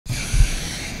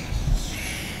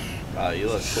Wow, you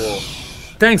look cool.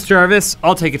 Thanks, Jarvis.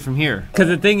 I'll take it from here. Because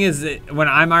the thing is, when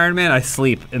I'm Iron Man, I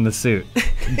sleep in the suit.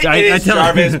 I tell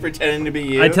Jarvis pretending to be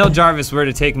you. I tell Jarvis where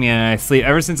to take me, and I sleep.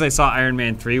 Ever since I saw Iron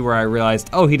Man 3, where I realized,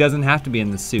 oh, he doesn't have to be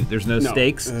in the suit. There's no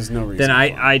stakes. There's no reason. Then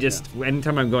I just,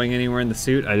 anytime I'm going anywhere in the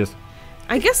suit, I just.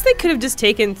 I guess they could have just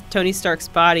taken Tony Stark's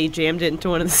body, jammed it into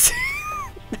one of the suits.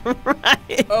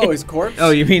 Right. Oh, his corpse?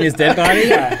 Oh, you mean his dead body?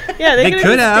 Yeah, they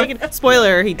could have. Taken,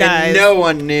 spoiler, he dies. And no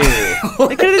one knew.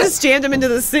 They could have just jammed him into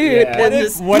the suit.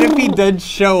 Yeah. What if he did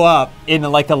show up in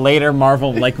like a later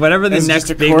Marvel, like whatever the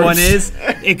next big one is?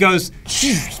 It goes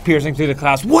piercing through the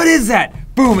clouds. What is that?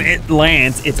 Boom! It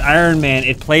lands. It's Iron Man.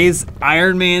 It plays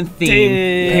Iron Man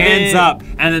theme. Hands up,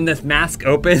 and then this mask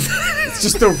opens. It's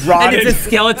just a rotted. And it's a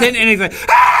skeleton, and he's like.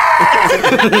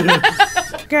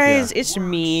 Guys, it's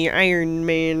me, Iron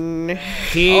Man.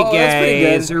 Hey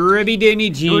guys, Ruby Downey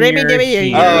Jr. Ruby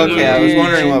Downey Jr. Oh, okay. I was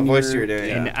wondering what voice you were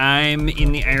doing. And I'm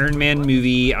in the Iron Man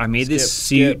movie. I made this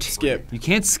suit. Skip. You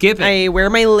can't skip it. I wear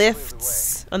my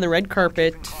lifts on the red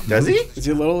carpet. Does he? Is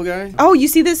he a little guy? Oh, you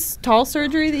see this tall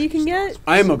surgery that you can get?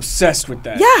 I am obsessed with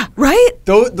that. Yeah, right?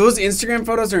 Those Instagram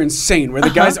photos are insane, where the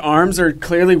guy's arms are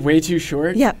clearly way too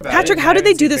short. Yeah. Patrick, how did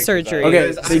they do the surgery?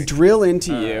 Okay, they drill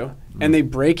into you, and they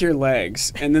break your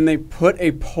legs, and then they put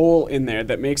a pole in there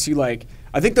that makes you like,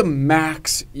 I think the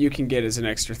max you can get is an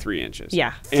extra 3 inches.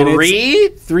 Yeah. And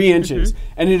 3 inches.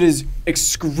 Mm-hmm. And it is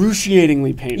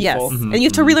excruciatingly painful. Yes. Mm-hmm. And you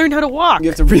have to relearn how to walk. You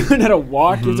have to relearn how to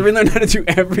walk. You have to relearn how to do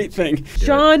everything.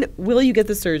 John, will you get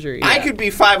the surgery? I could be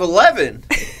 5'11".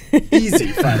 Easy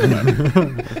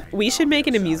 5'11". We should make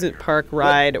an amusement park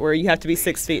ride where you have to be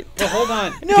 6 feet. Well, hold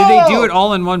on. No! Do they do it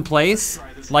all in one place?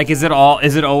 Like, is it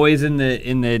always in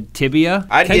the tibia?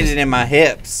 I'd get it in my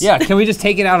hips. Yeah, can we just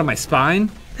take it out of my spine?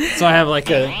 So I have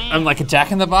I'm like a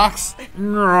Jack in the Box.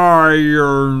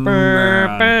 Iron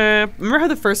Man. Remember how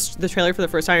the trailer for the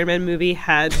first Iron Man movie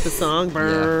had the song?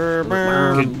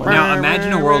 Now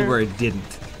imagine a world where it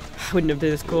didn't. Wouldn't have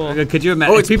been as cool. Could you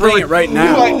imagine? Oh, it's playing it right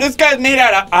now. Like, this guy's made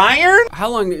out of iron? How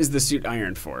long is the suit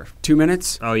ironed for? 2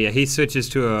 minutes? Oh yeah, he switches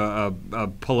to a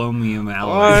polonium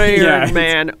alloy. Iron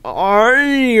Man.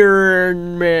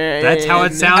 Iron Man. That's how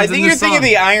it sounds. I think you're thinking of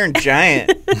the Iron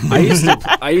Giant. I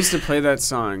used to play that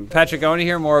song. Patrick, I want to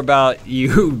hear more about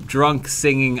you drunk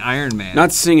singing Iron Man.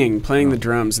 Not singing, playing the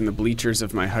drums in the bleachers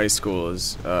of my high school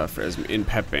as in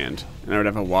pep band. And I would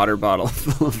have a water bottle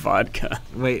full of vodka.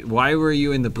 Wait, why were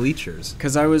you in the bleachers?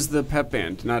 Because I was the pep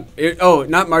band, not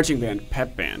marching band,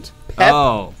 pep band. Pep?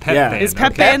 Oh, pep Yeah. band. Is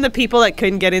pep band the people that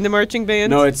couldn't get into marching bands?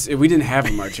 No, we didn't have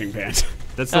a marching band.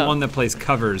 That's the one that plays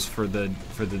covers for the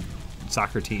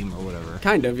soccer team or whatever.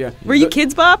 Kind of, yeah. Were you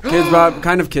Kids Bop? Kids Bop,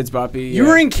 kind of Kids Boppy. You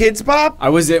were in Kids Bop? I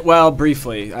was well,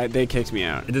 briefly. They kicked me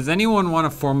out. Does anyone want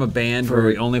to form a band where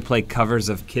we only play covers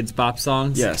of Kids Bop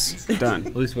songs? Yes, done.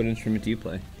 At least what instrument do you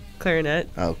play? Clarinet.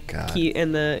 Oh, God. Key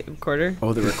and the recorder.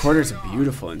 Oh, the recorder's a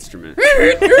beautiful instrument.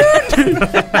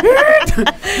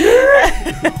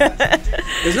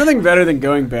 There's nothing better than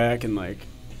going back and like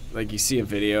you see a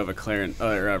video of a clarinet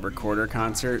or a recorder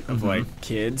concert of like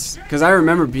kids. Because I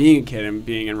remember being a kid and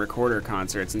being in recorder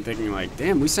concerts and thinking like,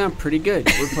 damn, we sound pretty good.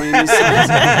 We're playing these songs.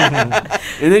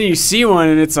 And then you see one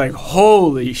and it's like,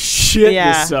 holy shit,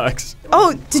 this sucks.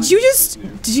 Oh, did you just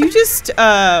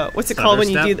what's it called when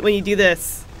you do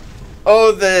this?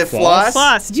 Oh, the floss?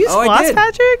 Floss. Did you use floss,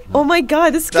 Patrick? Oh my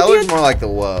God, this could That be looks more like the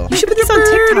whoa. You should put this on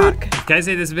TikTok. Can I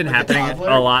say this has been happening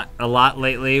a lot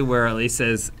lately, where Elise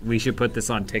says we should put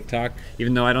this on TikTok,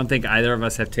 even though I don't think either of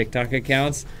us have TikTok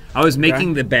accounts. I was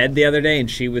making the bed the other day and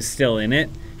she was still in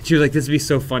it. She was like, "This would be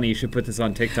so funny. You should put this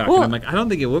on TikTok." Well, and I'm like, "I don't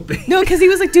think it would be." No, because he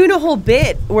was like doing a whole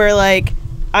bit where like,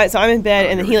 so I'm in bed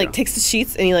and then he like takes the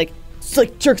sheets and he like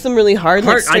jerks them really hard.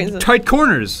 Tight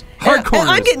corners. Hard corners.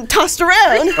 And I'm getting tossed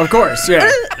around. Of course, yeah.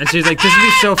 And she's like, "This would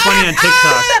be so funny on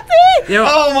TikTok."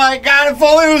 Oh my God, if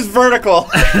only it was vertical.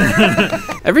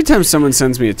 Every time someone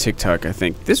sends me a TikTok, I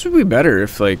think this would be better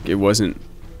if like it wasn't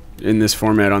in this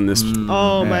format on this.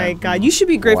 Oh my God, you should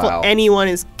be grateful anyone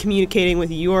is communicating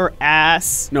with your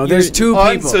ass. No, there's two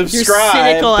people. Your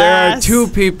cynical There ass. are two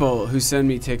people who send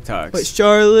me TikToks. But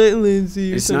Charlotte and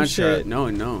Lindsay or It's some not shit.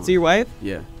 Charlotte. No. Is it your wife?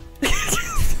 Yeah.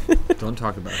 Don't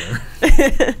talk about her.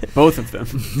 Both of them.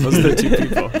 Those are the two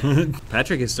people.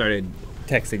 Patrick has started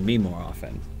texting me more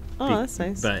often. Oh, that's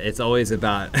nice. But it's always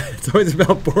about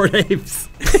bored apes.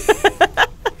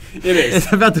 It is.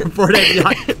 It's about the Bored Ape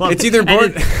Yacht Club. It's either And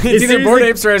bored. It's either seriously- bored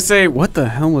apes or I say, "What the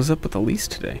hell was up with Elise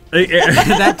today?"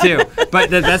 That too. But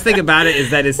the best thing about it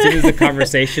is that as soon as the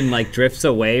conversation like drifts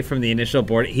away from the initial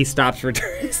board, he stops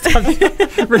responding.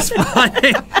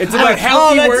 It's about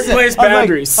healthy workplace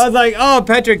boundaries. I was like, oh,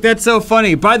 Patrick, that's so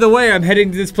funny. By the way, I'm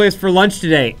heading to this place for lunch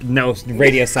today. No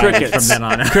radio silence Crickets. from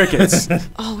then on. Crickets.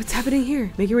 Oh, what's happening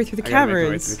here? Make your way through the I gotta make my way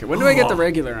caverns. through the- When do I get the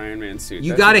regular Iron Man suit?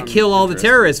 You That's gotta what I'm kill all the interested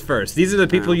terrorists first. These are the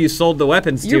people you sold the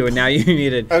weapons to, You're and now you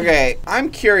needed. Okay, I'm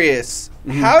curious.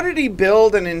 How did he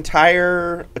build an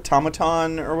entire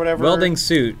automaton or whatever? Welding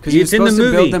suit. Because he was It's in the supposed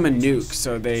to movie. build them a nuke,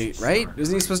 so they right?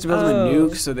 Isn't he supposed to build them a Oh.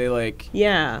 nuke so they like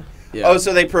Yeah. Oh,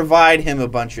 so they provide him a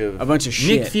bunch of. a bunch of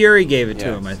shit? Nick Fury gave it to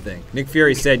Yeah. him, I think. Nick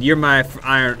Fury said, "You're my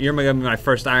gonna be my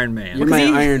first Iron Man. You're my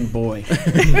Iron Boy.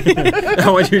 I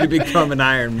want you to become an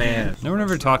Iron Man." No one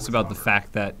ever talks about the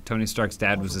fact that Tony Stark's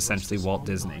dad was essentially Walt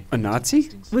Disney. A Nazi?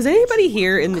 Was anybody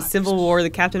here in the Civil War, the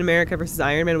Captain America versus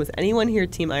Iron Man? Was anyone here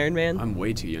Team Iron Man? I'm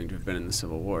way too young to have been in the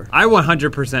Civil War. I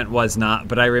 100% was not,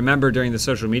 but I remember during the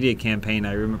social media campaign,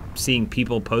 I remember seeing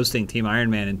people posting Team Iron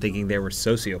Man and thinking they were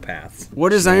sociopaths.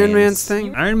 What is Iron Man's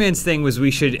thing? Iron Man's thing was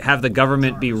we should have the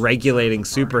government be regulating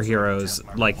superheroes.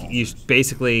 Like,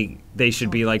 basically, they should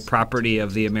be like property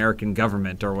of the American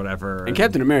government or whatever. And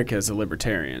Captain America is a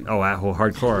libertarian. Oh, wow,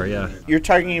 hardcore, yeah. You're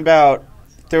talking about.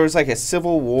 There was like a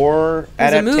Civil War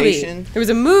adaptation. There was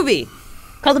a movie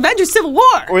called Avengers Civil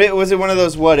War. Or was it one of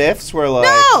those what ifs where like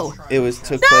No! it was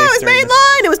took No, place it was during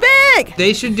mainline. It was big.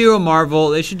 They should do a Marvel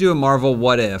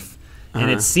what if, and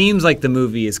it seems like the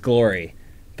movie is glory,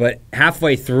 but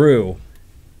halfway through,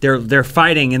 they're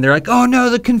fighting and they're like, oh no,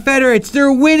 the Confederates,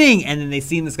 they're winning, and then they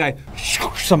see this guy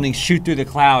something shoot through the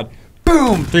cloud,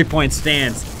 boom, 3-point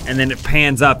stance, and then it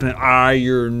pans up and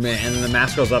Iron Man, and then the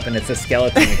mask goes up and it's a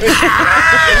skeleton.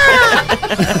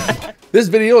 This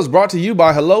video is brought to you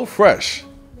by HelloFresh.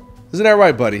 Isn't that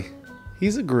right, buddy?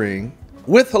 He's agreeing.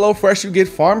 With HelloFresh, you get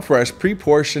farm fresh,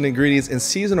 pre-portioned ingredients and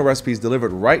seasonal recipes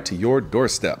delivered right to your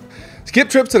doorstep. Skip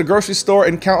trips to the grocery store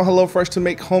and count on HelloFresh to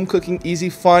make home cooking easy,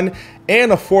 fun,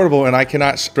 and affordable. And I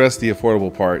cannot stress the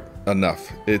affordable part enough.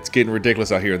 It's getting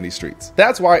ridiculous out here in these streets.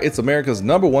 That's why it's America's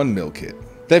 #1 meal kit.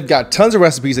 They've got tons of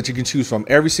recipes that you can choose from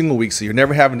every single week, so you're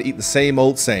never having to eat the same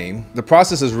old same. The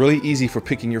process is really easy for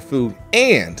picking your food,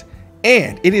 and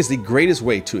it is the greatest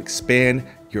way to expand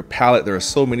your palate. There are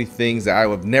so many things that I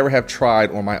would never have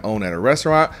tried on my own at a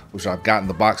restaurant, which I've gotten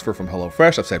the box from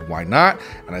HelloFresh. I've said, why not?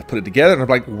 And I put it together and I'm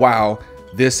like, wow,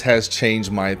 this has changed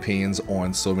my opinions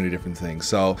on so many different things.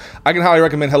 So I can highly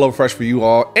recommend HelloFresh for you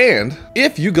all. And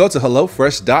if you go to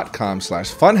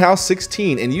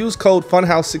HelloFresh.com/Funhaus16 and use code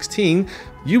Funhaus16,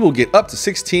 you will get up to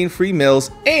 16 free meals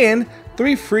and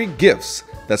 3 free gifts.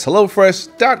 That's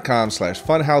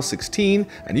HelloFresh.com/Funhaus16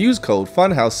 and use code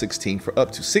Funhaus16 for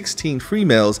up to 16 free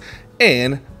meals,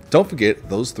 and don't forget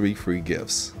those 3 free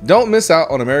gifts. Don't miss out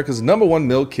on America's #1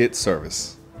 meal kit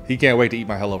service. He can't wait to eat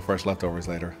my HelloFresh leftovers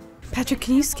later. Patrick,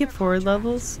 can you skip forward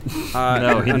levels?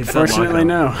 No, he needs to Unfortunately,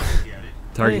 unlock no.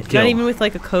 Target Not kill. even with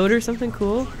like a code or something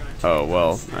cool? Oh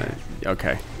well.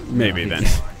 Okay. Maybe then.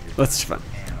 Let's fun.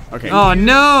 Okay. Oh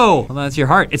no! Well, that's your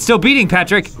heart. It's still beating,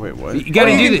 Patrick. Wait, what? You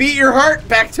gotta you do can this. beat your heart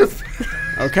back to.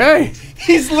 Okay.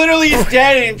 He's literally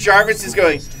dead, and Jarvis is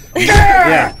going.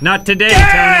 Yeah, not today,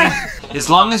 Tony. As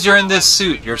long as you're in this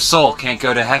suit, your soul can't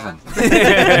go to heaven.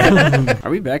 Are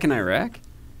we back in Iraq?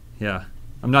 Yeah.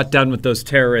 I'm not done with those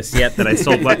terrorists yet that I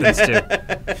sold weapons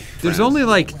to. There's only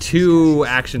like 2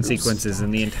 action sequences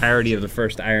in the entirety of the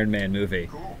first Iron Man movie.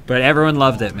 But everyone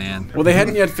loved it, man. Well, they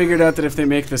hadn't yet figured out that if they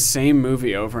make the same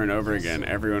movie over and over again,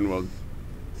 everyone will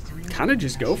kind of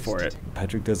just go for it.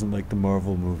 Patrick doesn't like the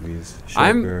Marvel movies.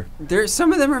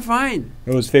 Some of them are fine.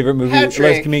 Oh, his favorite movie.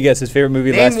 Patrick, Give me a guess. His favorite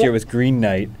movie name last year was Green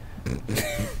Knight.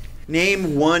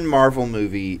 Name one Marvel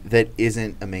movie that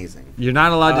isn't amazing. You're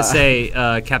not allowed to say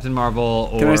Captain Marvel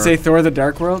or. Can I say Thor: The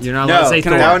Dark World? You're not allowed to say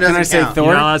Can Thor. that one Can I doesn't say count. Thor?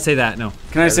 You're not allowed to say that. No.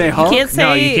 Can I say Hulk? You can't say.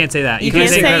 No, you can't say that. You can't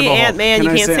say Incredible Hulk. Ant-Man. You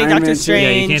Can I can't say say Iron Doctor Man too? Strange.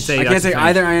 Yeah, you can't say. I can't Doctor say Strange.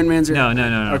 either Iron Man's. Or,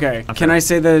 No. Okay. I'm Can I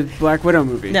say the Black Widow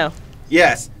movie? No.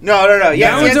 Yes. No.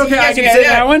 Yeah. That one's okay. I can say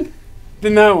that one.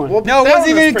 Then that one. Well, No, it that wasn't one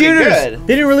even in was pretty theaters. good.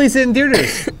 They didn't release it in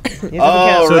theaters.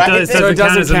 Oh, So it right. doesn't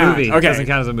count as a movie. Okay. It doesn't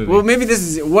count as a movie. Well, maybe this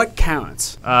is what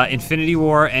counts. Infinity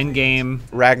War, Endgame,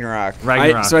 Ragnarok.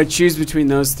 Ragnarok. So I choose between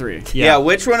those 3. Yeah.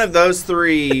 Which one of those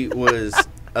 3 was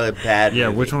a bad? Yeah,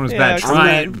 movie? which one was Yeah, bad? okay.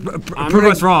 Try it. Prove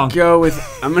us wrong.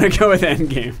 I'm gonna go with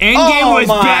Endgame. Endgame Oh was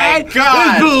my bad.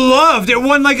 God. It was beloved. It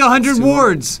won like 100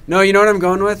 awards. No, you know what I'm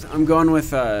going with?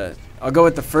 I'll go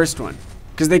with the first one.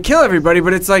 because they kill everybody,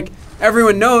 but it's like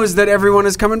everyone knows that everyone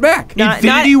is coming back.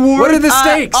 Infinity War. What are the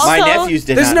stakes? also- My nephews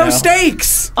did There's not no know.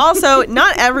 stakes. Also,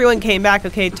 not everyone came back.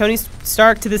 Okay, Tony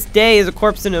Stark to this day is a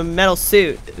corpse in a metal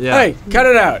suit. Yeah. Hey, cut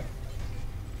it out.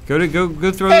 Go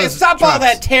throw Hey, those stop trucks. all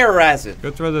that terrorizing. Go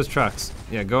throw those trucks.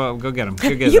 Yeah, go get them. Go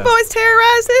get You them. boys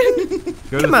terrorizing?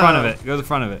 Go to the Come front on. of it. Go to the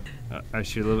front of it. I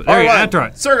shoot a little bit. There you go. R1, Now throw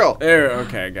it. Circle. There.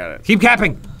 Okay, I got it. Keep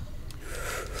capping.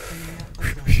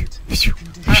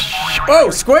 Oh,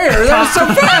 square. That was so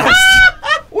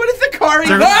fast. What did the car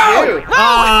even No! do?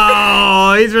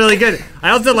 Oh, he's really good.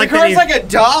 I also The like that car's he's... like a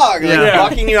dog, like Yeah.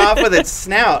 walking you off with its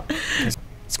snout.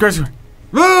 Square.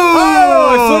 Woo!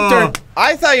 Oh, I flipped her.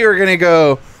 I thought you were gonna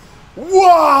go,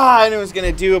 whoa, and it was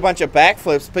gonna do a bunch of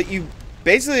backflips, but you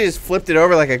basically just flipped it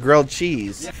over like a grilled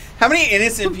cheese. How many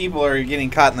innocent people are getting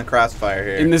caught in the crossfire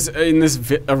here? In this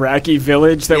Iraqi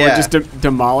village that we're Yeah. just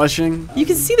demolishing. You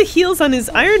can see the heels on his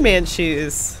Iron Man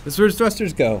shoes. That's where his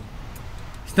thrusters go.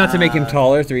 It's not to make him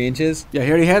taller, 3 inches. Yeah, he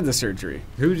already had the surgery.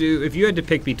 If you had to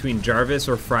pick between Jarvis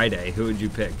or Friday, who would you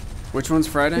pick? Which one's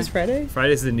Friday? Who's Friday?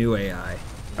 Friday's the new AI.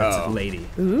 That's a lady.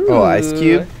 Ooh. Oh, Ice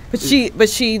Cube? But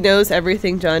she knows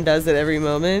everything John does at every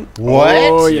moment. What?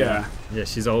 Oh, yeah. Yeah,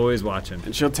 she's always watching.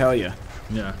 And she'll tell you.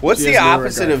 Yeah. What's She the has no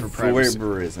opposite regard of for privacy.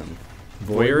 voyeurism?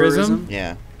 Voyeurism?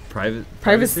 Yeah.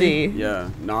 Privacy. Yeah,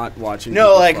 not watching. No,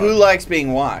 people like fuck. who likes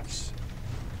being watched?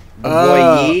 The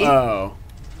Oh, voyeur? oh.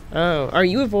 Oh, are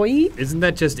you a voyeur? Isn't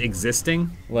that just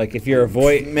existing? Like if you're a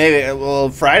voy... Maybe. Well,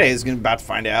 Friday is about to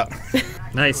find out.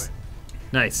 Nice.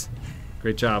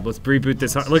 Great job. Let's reboot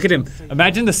this. Look at him.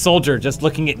 Imagine the soldier just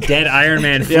looking at dead Iron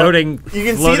Man floating. You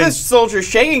can see floating. this soldier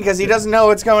shaking because he doesn't know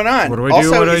what's going on. What do I do?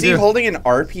 Also, What do I is he do? holding an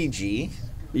RPG?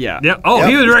 Yeah. Yep. Oh, Yep.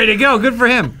 he was ready to go. Good for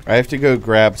him. I have to go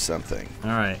grab something. All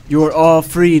right. You are all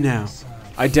free now.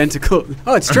 Identical.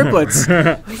 Oh, it's triplets.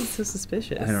 Why is he so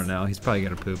suspicious? I don't know. He's probably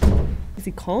gonna poop. Is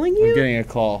he calling I'm you? getting a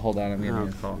call. Hold on. I'm getting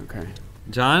a call. Okay.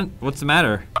 John, what's the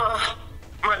matter?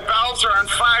 My bowels are on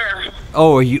fire.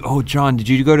 Oh, are you? Oh, John, did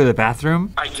you go to the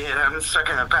bathroom? I did. I'm stuck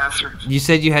in the bathroom. You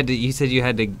said you had to. You said you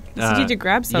had to. said you had to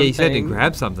grab Yeah, you said to something.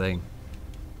 grab something.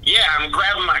 Yeah, I'm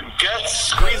grabbing my guts,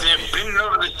 squeezing it, bending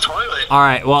over the toilet. All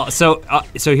right. Well, so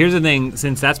here's the thing.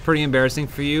 Since that's pretty embarrassing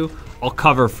for you, I'll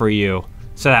cover for you,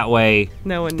 so that way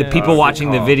No one the knows. people watching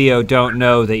the video don't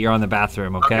know that you're on the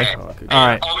bathroom. Okay. All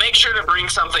right. I'll make sure to bring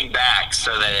something back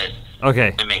so that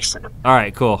Okay. it makes sense. All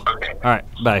right. Cool. Okay. All right.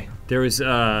 Bye. There was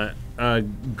a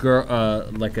girl,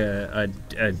 like a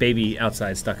baby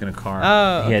outside stuck in a car.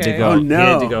 Oh, He had to okay. go. Oh, no. He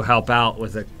had to go help out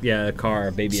with a car,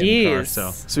 a baby in the car. Jeez.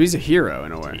 So. So he's a hero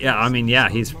in a way. Yeah, I mean, yeah,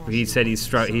 he said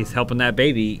he's helping that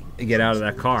baby get out of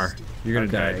that car. You're gonna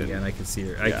die Okay. again. I can see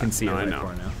her. I Yeah, can see no, her I in the know.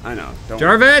 car now. I know. Don't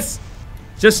Jarvis,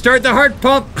 just start the heart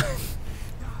pump.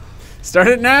 start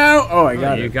it now. Oh, I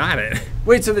got You it. got it.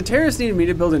 Wait, so the terrorists needed me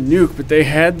to build a nuke, but they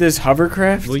had this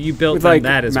hovercraft. Well, you built with, them like,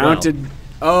 that as mounted. well.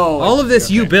 Oh, All of this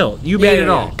you built. You made it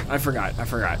all. I forgot.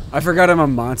 I forgot I'm a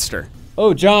monster.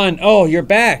 Oh, John. Oh, you're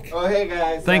back. Oh, hey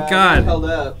guys. Thank I God. got held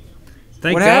up.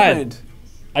 Thank What God. happened?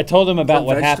 I told him about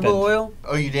what happened. Vegetable oil?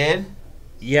 Oh, you did?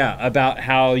 Yeah, about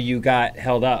how you got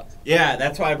held up. Yeah,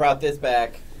 that's why I brought this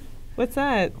back. What's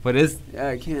that? What is? Yeah,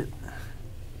 I can't.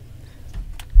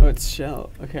 Oh, it's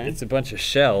shell. Okay. It's a bunch of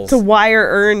shells. It's a wire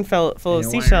urn full of And a wire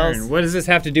seashells. urn. What does this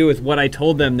have to do with what I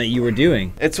told them that you were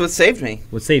doing? It's what saved me.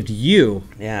 What saved you?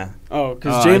 Yeah. Oh,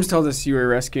 because Oh, James I- told us you were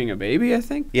rescuing a baby, I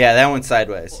think? Yeah, that one's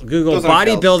sideways. Google Those aren't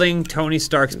shells. bodybuilding Tony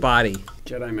Stark's body.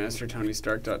 Jedi Master Tony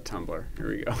Stark.tumblr. Here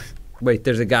we go. Wait,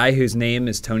 there's a guy whose name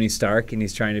is Tony Stark and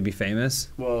he's trying to be famous?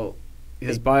 Well,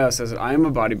 his bio says, I am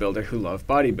a bodybuilder who love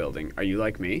bodybuilding. Are you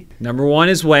like me? Number one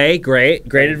is whey. Great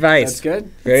advice. That's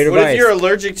good. Great What advice. if you're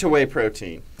allergic to whey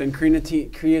protein? Then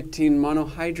creatine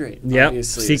monohydrate. Yep.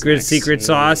 obviously, is next. Secret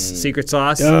sauce. Secret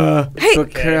sauce. Hey,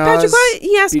 Because- Patrick, why?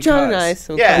 He asked John and I because-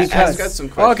 some Yeah, questions. ask us some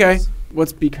questions. Okay.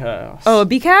 What's because? Oh, a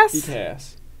BCAS?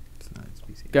 Because.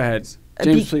 Go ahead. A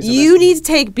James, B- please. you need to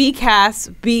take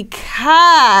BCAS because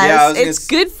I was gonna it's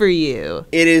good for you.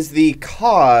 It is the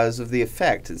cause of the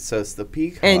effect, so it's the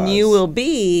P cause. And you will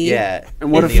be. Yeah.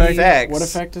 And what the effect? effects- What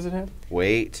effect does it have?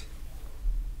 Wait.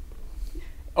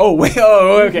 Oh wait!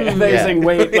 Oh, okay. I thought you were Yeah. saying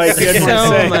wait, like you didn't So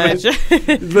want to say.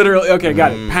 much. Literally. Okay,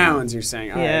 got it. Pounds. You're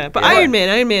saying. All Yeah, right. but Yeah.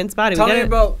 Iron Man's body. Tell we me gotta,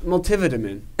 about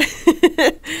multivitamin.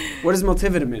 What is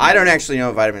multivitamin? I don't actually know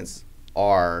what vitamins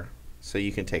are, so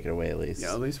you can take it away at least.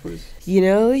 Yeah, at least what is. You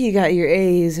know, you got your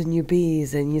A's and your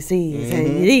B's and your C's and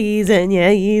Mm-hmm. your D's and your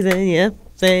E's and your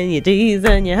F's and your D's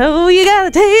and your O. You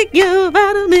gotta take your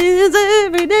vitamins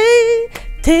every day.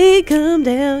 Take them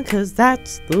down, 'cause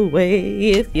that's the way.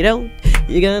 If you don't,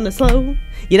 you're gonna slow.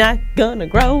 You're not gonna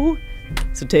grow.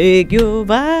 So take your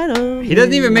vitamins. He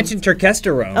doesn't even mention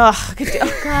testosterone. Oh,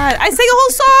 God. I sang a whole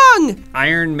song.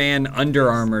 Iron Man Under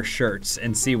Armour shirts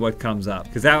and see what comes up.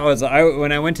 Because that was,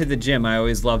 when I went to the gym, I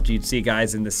always loved you'd see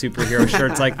guys in the superhero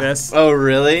shirts like this. Oh,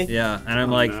 really? Yeah, and I'm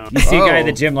like, you see a guy at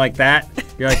the gym like that?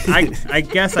 You're like, I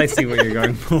guess I see what you're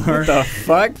going for. What the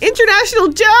fuck? International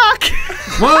jock.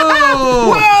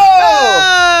 Whoa!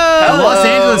 Whoa! The Los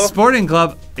Angeles Sporting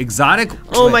Club, exotic.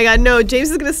 Oh my God, no! James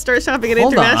is gonna start shopping at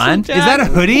Hold International on, Jock. is that a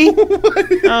hoodie?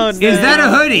 Oh no! Is that a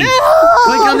hoodie? No!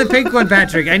 Click on the pink one,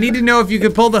 Patrick. I need to know if you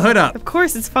could pull the hood up. Of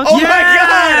course, it's funky. Oh my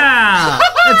God!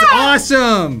 That's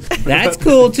awesome. That's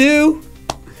cool too.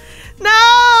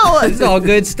 No! This is all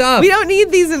good stuff. We don't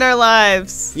need these in our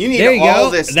lives. You need There you all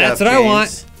go. this stuff, That's what I James.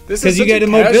 want. This 'Cause is you such get a a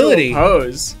mobility. casual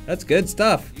pose. That's good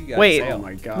stuff. You got Wait. Oh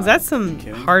my god. Was that some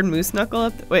kidding? hard moose knuckle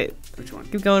up? Wait, Which one?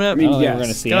 keep going up. I mean, I don't think yes. we're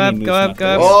gonna see Go any up, moose go up, go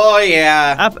knuckles. Oh,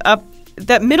 yeah. Up, up.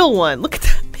 That middle one. Look at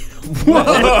that middle one.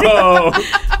 Whoa!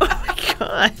 Oh my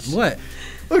gosh. What?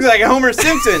 Looks like a Homer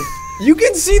Simpson. You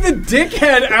can see the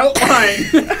dickhead outline.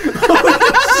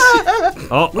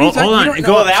 Oh, What are you talking- hold you on. don't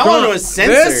Go Well, up, that scroll one up. was This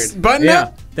censored. button Yeah.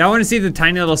 up. I want to see the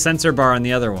tiny little sensor bar on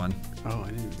the other one. Oh, I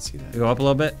didn't even see that. Go up a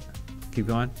little bit. Keep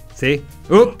going. See?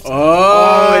 Oops.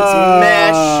 Oh, it's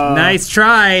mesh. Nice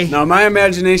try. No, my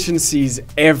imagination sees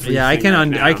everything. Yeah, I can right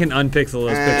now. I can unpixel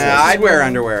those pixels. I'd wear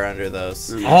underwear under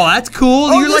those. Oh, that's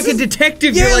cool. You're this like a is-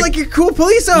 detective. Yeah, You're like a cool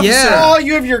police officer. Yeah. Oh,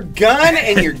 you have your gun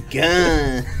and your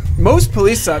gun. Most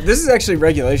police this is actually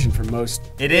regulation for most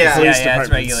It is, police yeah, it's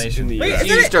departments regulation. in the You US.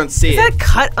 just don't see Is that it. a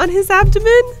cut on his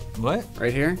abdomen? What?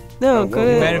 Right here? No, Oh, go whoa,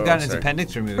 to He might have whoa, gotten his sorry.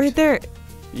 appendix removed. right there.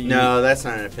 No, that's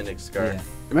not an appendix scar. Yeah.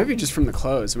 It might be just from the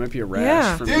clothes. It might be a rash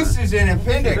Yeah. from This the... is an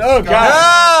appendix Oh, scar. God.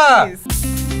 Ah!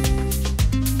 Jeez.